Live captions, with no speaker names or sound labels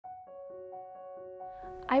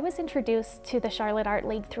I was introduced to the Charlotte Art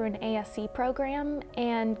League through an ASC program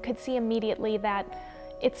and could see immediately that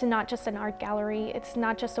it's not just an art gallery, it's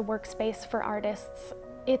not just a workspace for artists,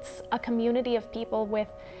 it's a community of people with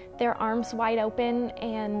their arms wide open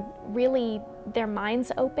and really their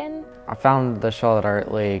minds open. I found the Charlotte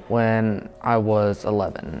Art League when I was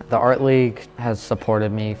 11. The Art League has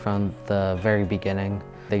supported me from the very beginning.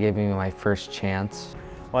 They gave me my first chance.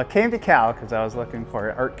 Well, I came to Cal because I was looking for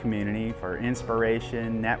an art community, for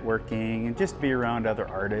inspiration, networking, and just to be around other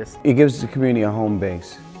artists. It gives the community a home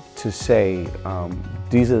base to say,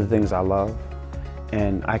 these are the things I love,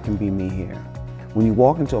 and I can be me here. When you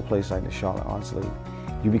walk into a place like the Charlotte Arts League,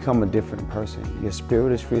 you become a different person. Your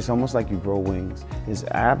spirit is free. It's almost like you grow wings. It's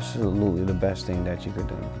absolutely the best thing that you could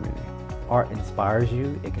do in the community. Art inspires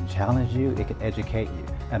you, it can challenge you, it can educate you.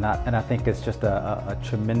 And I think it's just a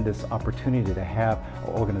tremendous opportunity to have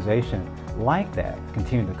an organization like that,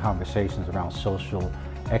 continue the conversations around social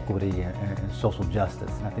equity and social justice.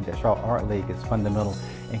 And I think that Charlotte Art League is fundamental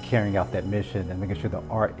in carrying out that mission and making sure that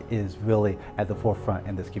art is really at the forefront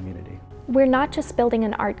in this community. We're not just building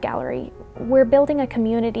an art gallery, we're building a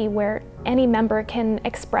community where any member can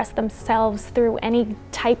express themselves through any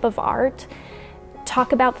type of art,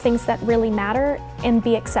 talk about things that really matter, and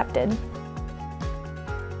be accepted.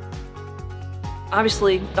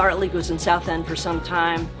 Obviously, the Art League was in South End for some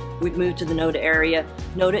time. We've moved to the NODA area.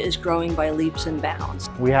 NODA is growing by leaps and bounds.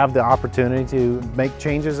 We have the opportunity to make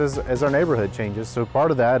changes as our neighborhood changes. So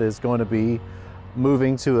part of that is going to be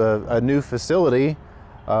moving to a new facility.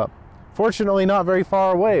 Fortunately, not very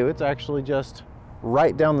far away. It's actually just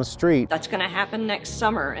right down the street. That's going to happen next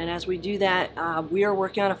summer, and as we do that, we are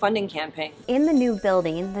working on a funding campaign. In the new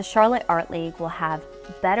building, the Charlotte Art League will have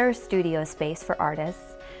better studio space for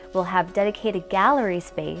artists, we'll have dedicated gallery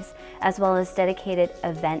space, as well as dedicated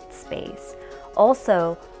event space.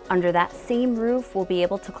 Also, under that same roof, we'll be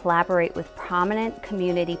able to collaborate with prominent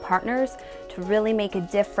community partners to really make a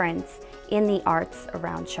difference in the arts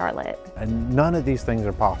around Charlotte. And none of these things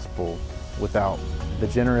are possible without the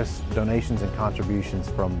generous donations and contributions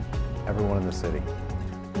from everyone in the city.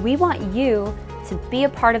 We want you to be a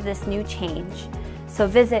part of this new change. So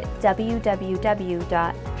visit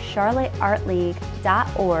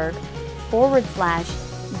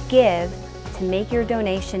www.charlotteartleague.org/give to make your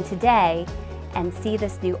donation today and see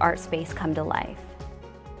this new art space come to life.